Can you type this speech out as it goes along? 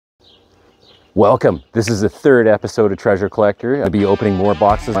Welcome. This is the third episode of Treasure Collector. I'll be opening more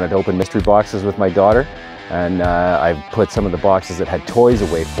boxes. I wanted to open mystery boxes with my daughter, and I've put some of the boxes that had toys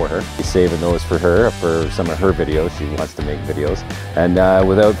away for her. She's saving those for her, for some of her videos. She wants to make videos. And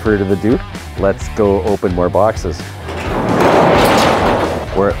without further ado, let's go open more boxes.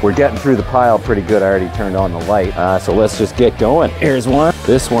 We're getting through the pile pretty good. I already turned on the light. So let's just get going. Here's one.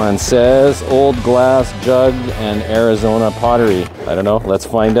 This one says old glass jug and Arizona pottery. I don't know, let's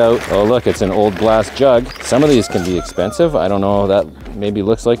find out. Oh look, it's an old glass jug. Some of these can be expensive. I don't know, that maybe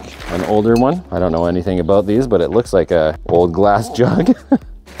looks like an older one. I don't know anything about these, but it looks like a old glass jug.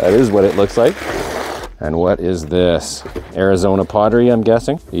 That is what it looks like. And what is this? Arizona pottery, I'm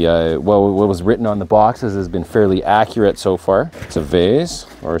guessing. Well, what was written on the boxes has been fairly accurate so far. It's a vase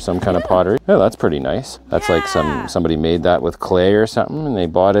or some kind of pottery. Oh, that's pretty nice. That's like somebody made that with clay or something and they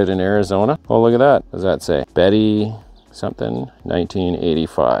bought it in Arizona. Oh, look at that. What does that say? Betty something,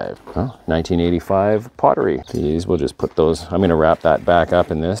 1985. Oh, 1985 pottery. These, we'll just put those, I'm gonna wrap that back up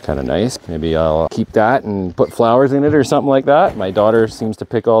in this, kind of nice. Maybe I'll keep that and put flowers in it or something like that. My daughter seems to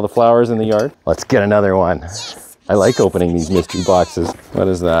pick all the flowers in the yard. Let's get another one. I like opening these mystery boxes. What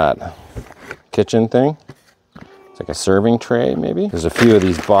is that? Kitchen thing? It's like a serving tray, maybe? There's a few of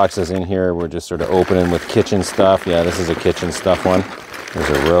these boxes in here. We're just sort of opening with kitchen stuff. Yeah, this is a kitchen stuff one. There's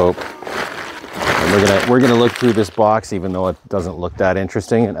a rope. And we're gonna look through this box, even though it doesn't look that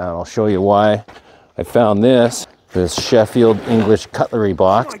interesting, and I'll show you why. I found this Sheffield English cutlery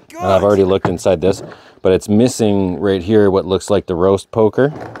box, and I've already looked inside this, but it's missing right here what looks like the roast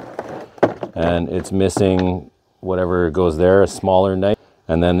poker, and it's missing whatever goes there, a smaller knife,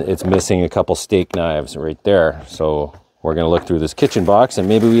 and then it's missing a couple steak knives right there. So we're gonna look through this kitchen box, and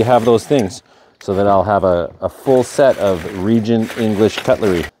maybe we have those things, so that I'll have a full set of Regent English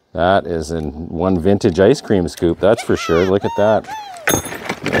cutlery. That is in one vintage ice cream scoop, that's for sure. Look at that.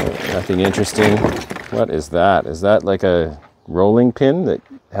 Nothing interesting. What is that? Is that like a rolling pin that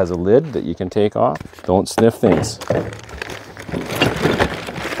has a lid that you can take off? Don't sniff things.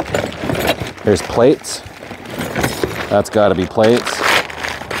 There's plates. That's got to be plates.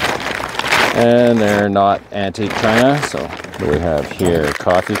 And they're not antique china. So what do we have here?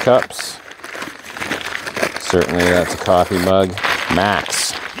 Coffee cups. Certainly that's a coffee mug.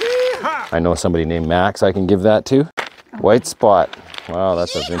 Max. I know somebody named Max I can give that to. White Spot. Wow,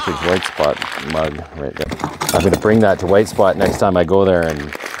 that's a vintage White Spot mug right there. I'm going to bring that to White Spot next time I go there and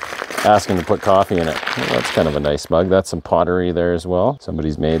ask him to put coffee in it. Well, that's kind of a nice mug. That's some pottery there as well.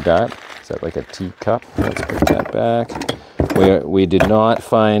 Somebody's made that. Is that like a teacup? Let's put that back. We did not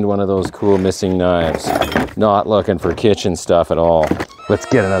find one of those cool missing knives. Not looking for kitchen stuff at all. Let's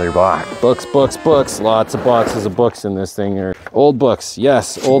get another box. Books, books, books. Lots of boxes of books in this thing here. Old books.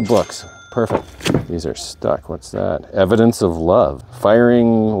 Yes, old books. Perfect. These are stuck. What's that? Evidence of Love.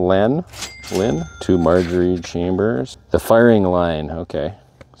 Firing Lynn to Marjorie Chambers. The Firing Line. Okay.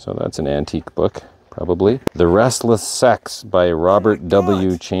 So that's an antique book, probably. The Restless Sex by Robert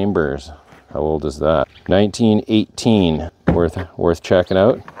W. Chambers. How old is that? 1918. Worth checking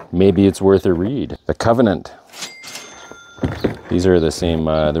out. Maybe it's worth a read. The Covenant. These are the same.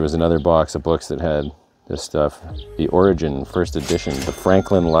 There was another box of books that had this stuff. The Origin, first edition. The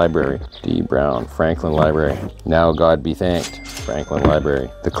Franklin Library. D. Brown, Franklin Library. Now God Be Thanked, Franklin Library.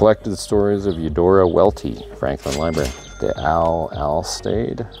 The Collected Stories of Eudora Welty, Franklin Library. The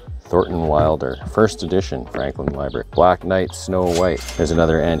Alstade, Thornton Wilder, first edition, Franklin Library. Black Knight, Snow White. There's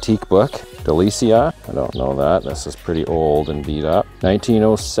another antique book. Delicia, I don't know that. This is pretty old and beat up.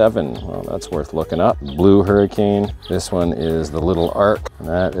 1907, well, that's worth looking up. Blue Hurricane. This one is The Little Ark, and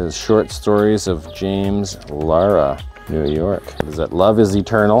that is Short Stories of James Lara, New York. Is that Love is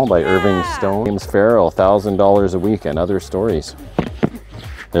Eternal by Irving Stone. James Farrell, $1,000 a week, and other stories.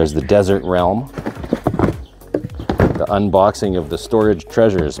 There's The Desert Realm. The Unboxing of the Storage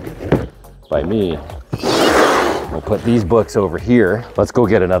Treasures by me. We'll put these books over here. Let's go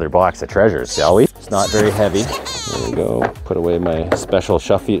get another box of treasures, shall we? It's not very heavy. There we go. Put away my special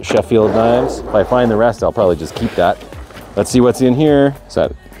Sheffield knives. If I find the rest, I'll probably just keep that. Let's see what's in here. Is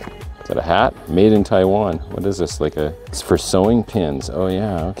that a hat? Made in Taiwan. What is this? It's for sewing pins. Oh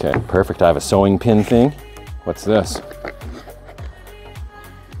yeah, okay. Perfect. I have a sewing pin thing. What's this?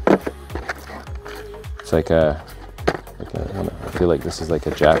 It's like I feel like this is like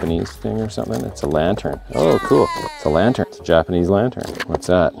a Japanese thing or something. It's a lantern. Oh, cool. It's a lantern. It's a Japanese lantern. What's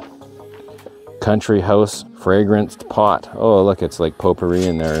that? Country House Fragranced Pot. Oh, look, it's like potpourri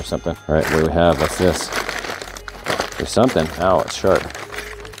in there or something. All right, what do we have? What's this? There's something. Ow, it's sharp.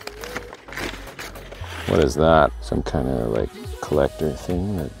 What is that? Some kind of like collector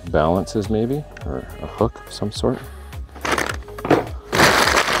thing that balances maybe? Or a hook of some sort?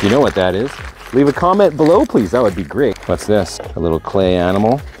 Do you know what that is? Leave a comment below, please. That would be great. What's this? A little clay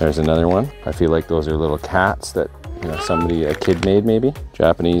animal. There's another one. I feel like those are little cats that, you know, a kid made maybe.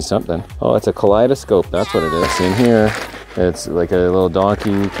 Japanese something. Oh, it's a kaleidoscope. That's what it is. In here, it's like a little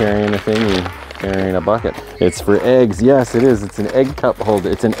donkey carrying a thingy, carrying a bucket. It's for eggs. Yes, it is. It's an egg cup holder.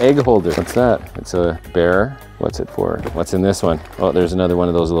 It's an egg holder. What's that? It's a bear. What's it for? What's in this one? Oh, there's another one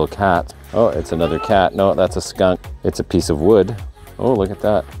of those little cats. Oh, it's another cat. No, that's a skunk. It's a piece of wood. Oh, look at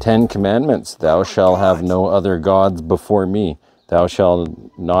that. 10 commandments. Thou shalt have no other gods before me. Thou shalt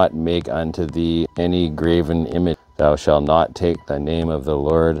not make unto thee any graven image. Thou shalt not take the name of the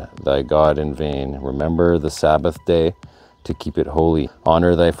Lord thy God in vain. Remember the Sabbath day to keep it holy.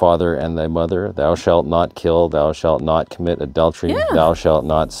 Honor thy father and thy mother. Thou shalt not kill. Thou shalt not commit adultery. Yeah. Thou shalt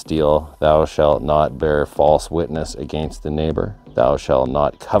not steal. Thou shalt not bear false witness against the neighbor. Thou shalt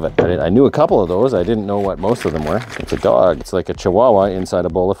not covet. I knew a couple of those. I didn't know what most of them were. It's a dog. It's like a chihuahua inside a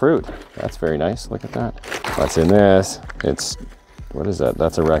bowl of fruit. That's very nice. Look at that. What's in this? What is that?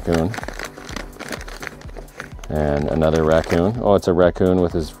 That's a raccoon. And another raccoon. Oh, it's a raccoon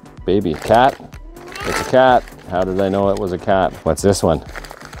with his baby. Cat. It's a cat. How did I know it was a cat? What's this one?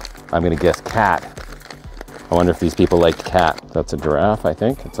 I'm gonna guess cat. I wonder if these people like cat. That's a giraffe, I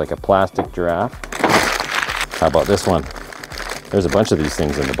think. It's like a plastic giraffe. How about this one? There's a bunch of these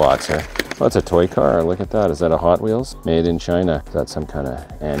things in the box here. Oh, it's a toy car. Look at that. Is that a Hot Wheels? Made in China. Is that some kind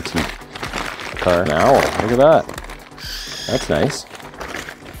of antique car? An owl. Look at that. That's nice.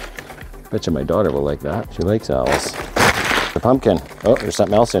 Bet you my daughter will like that. She likes owls. The pumpkin. Oh, there's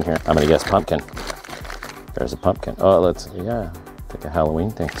something else in here. I'm gonna guess pumpkin. There's a pumpkin. Oh, yeah, like a Halloween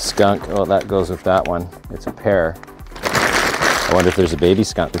thing. Skunk. Oh, that goes with that one. It's a pair. I wonder if there's a baby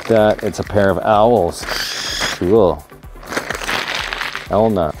skunk. With that, it's a pair of owls. Cool. Owl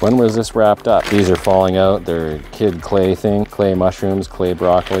nut. When was this wrapped up? These are falling out. They're kid clay thing. Clay mushrooms, clay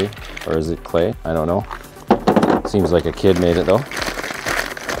broccoli. Or is it clay? I don't know. Seems like a kid made it though.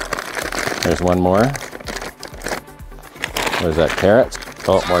 There's one more. What is that, carrots?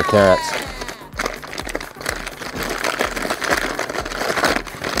 Oh, more carrots.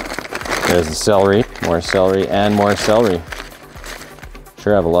 There's the celery. More celery and more celery.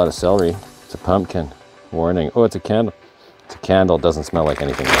 Sure have a lot of celery. It's a pumpkin. Warning. Oh, it's a candle. It's a candle. It doesn't smell like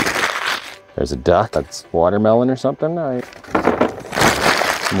anything else. There's a duck. That's watermelon or something. More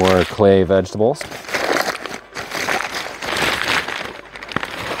clay vegetables.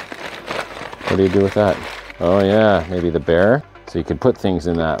 What do you do with that? Oh yeah, maybe the bear. So you could put things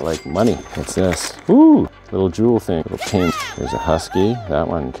in that like money. What's this? Ooh, little jewel thing, little pin. There's a husky. That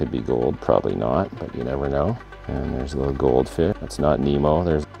one could be gold, probably not, but you never know. And there's a little goldfish. That's not Nemo.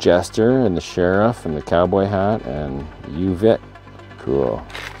 There's Jester and the sheriff and the cowboy hat and Uvit. Cool.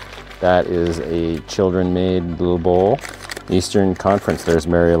 That is a children-made little bowl. Eastern Conference. There's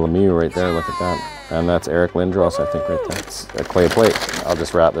Mario Lemieux right there. Look at that. And that's Eric Lindros, I think, right there. It's a clay plate. I'll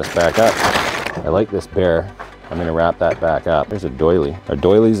just wrap this back up. I like this bear. I'm gonna wrap that back up. There's a doily. Are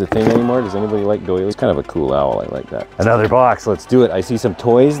doilies a thing anymore? Does anybody like doilies? Kind of a cool owl, I like that. Another box, let's do it. I see some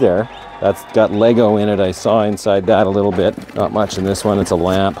toys there. That's got Lego in it. I saw inside that a little bit. Not much in this one. It's a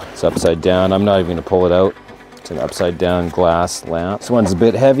lamp. It's upside down. I'm not even gonna pull it out. It's an upside down glass lamp. This one's a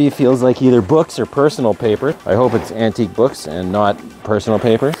bit heavy. Feels like either books or personal paper. I hope it's antique books and not personal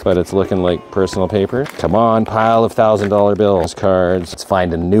paper, but it's looking like personal paper. Come on, pile of $1,000 bills, cards. Let's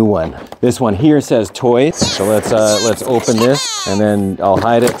find a new one. This one here says toys. So let's open this and then I'll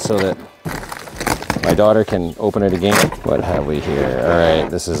hide it so that my daughter can open it again. What have we here? All right,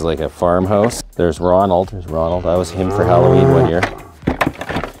 this is like a farmhouse. There's Ronald. There's Ronald. I was him for Halloween one year.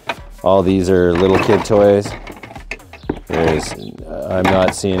 All these are little kid toys. I'm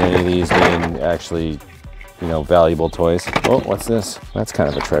not seeing any of these being actually, you know, valuable toys. Oh, what's this? That's kind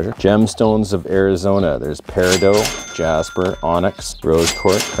of a treasure. Gemstones of Arizona. There's peridot, jasper, onyx, rose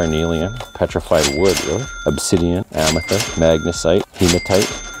quartz, carnelian, petrified wood, really? Obsidian, amethyst, magnesite, hematite,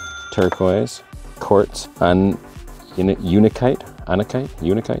 turquoise, quartz, unikite,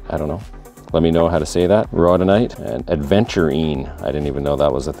 I don't know. Let me know how to say that. Rhodonite and adventurine. I didn't even know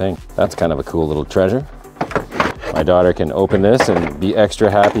that was a thing. That's kind of a cool little treasure. My daughter can open this and be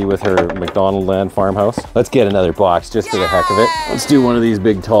extra happy with her McDonald Land farmhouse. Let's get another box just for the heck of it. Let's do one of these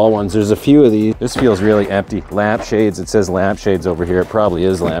big tall ones. There's a few of these. This feels really empty. Lampshades. It says lampshades over here. It probably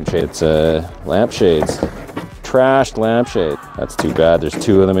is lampshades. It's lampshades. Trashed lampshade. That's too bad. There's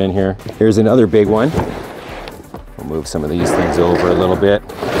two of them in here. Here's another big one. We'll move some of these things over a little bit.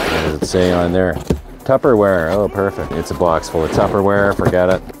 What does it say on there? Tupperware. Oh, perfect. It's a box full of Tupperware. Forget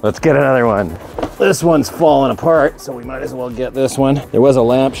it. Let's get another one. this one's falling apart, so we might as well get this one. There was a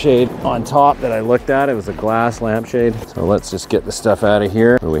lampshade on top that I looked at. It was a glass lampshade. So let's just get the stuff out of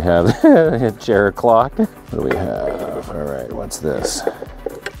here. What do we have? A chair clock. What do we have? All right, what's this?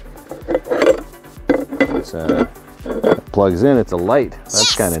 It's plugs in, it's a light.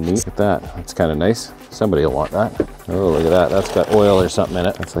 That's kind of neat. Look at that. That's kind of nice. Somebody will want that. Oh, look at that. That's got oil or something in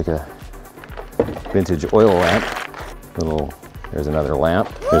it. That's like a vintage oil lamp. There's another lamp.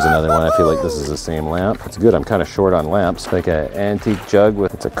 Here's another one. I feel like this is the same lamp. It's good. I'm kind of short on lamps. Like an antique jug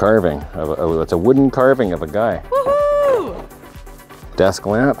with, it's a carving of it's a wooden carving of a guy. Woohoo! Desk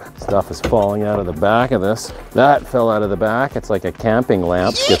lamp. Stuff is falling out of the back of this. That fell out of the back. It's like a camping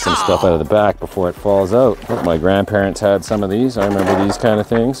lamp. Get some stuff out of the back before it falls out. Oh, my grandparents had some of these. I remember these kind of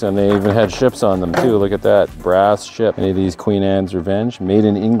things, and they even had ships on them too. Look at that brass ship. Any of these Queen Anne's Revenge, made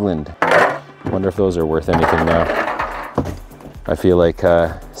in England. Wonder if those are worth anything now. I feel like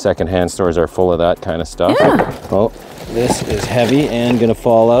secondhand stores are full of that kind of stuff. Yeah. Well, this is heavy and gonna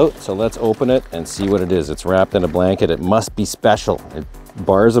fall out, so let's open it and see what it is. It's wrapped in a blanket. It must be special.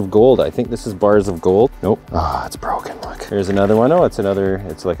 Bars of gold. I think this is bars of gold. Nope. Ah, it's broken. Look. Here's another one. Oh, it's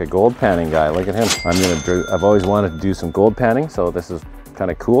like a gold panning guy. Look at him. I've always wanted to do some gold panning, so this is kind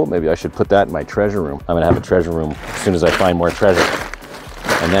of cool. Maybe I should put that in my treasure room. I'm gonna have a treasure room as soon as I find more treasure.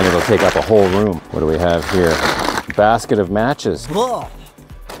 And then it'll take up a whole room. What do we have here? Basket of matches. Whoa.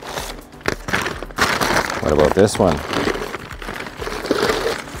 What about this one?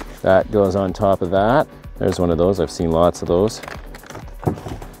 That goes on top of that. There's one of those. I've seen lots of those. What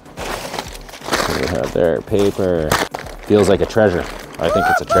do we have there? Paper. Feels like a treasure. I think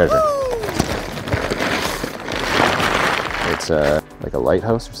it's a treasure. It's like a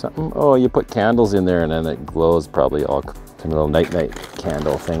lighthouse or something. Oh, you put candles in there and then it glows, probably all a little night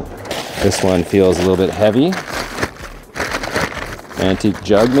candle thing. This one feels a little bit heavy. Antique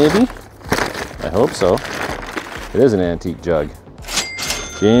jug, maybe? I hope so. It is an antique jug.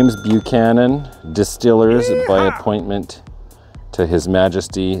 James Buchanan, distillers by appointment to His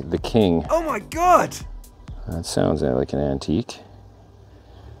Majesty the King. Oh my God! That sounds like an antique.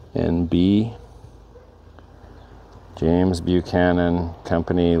 NB. James Buchanan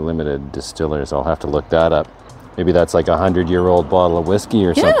Company Limited Distillers. I'll have to look that up. Maybe that's like a 100-year-old bottle of whiskey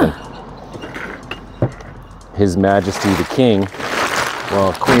or something. His Majesty the King.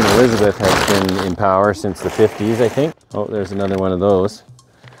 Well, Queen Elizabeth has been in power since the 50s, I think. Oh, there's another one of those.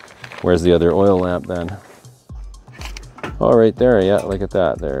 Where's the other oil lamp then? Oh, right there, yeah, look at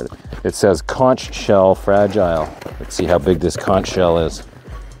that. There it says conch shell fragile. Let's see how big this conch shell is.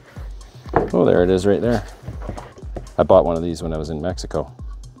 Oh, there it is right there. I bought one of these when I was in Mexico.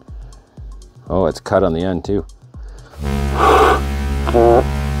 Oh, it's cut on the end too.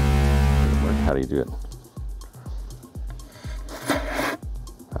 How do you do it?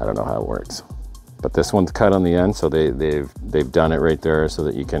 I don't know how it works, but this one's cut on the end, so they've done it right there so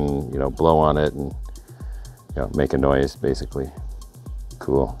that you can, you know, blow on it and, you know, make a noise basically.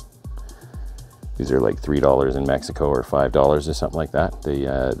 Cool. These are like $3 in Mexico or $5 or something like that.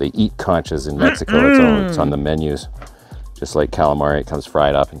 They eat conches in Mexico. It's on the menus, just like calamari. It comes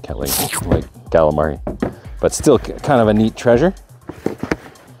fried up and like calamari, but still kind of a neat treasure.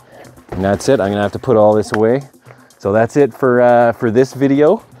 And that's it. I'm gonna have to put all this away. So that's it for this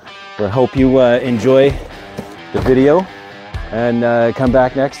video. I hope you enjoy the video and come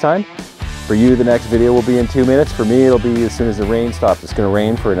back next time. For you, the next video will be in 2 minutes. For me, it'll be as soon as the rain stops. It's gonna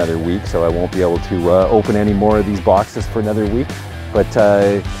rain for another week, so I won't be able to open any more of these boxes for another week. But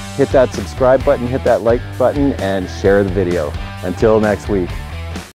hit that subscribe button, hit that like button, and share the video. Until next week.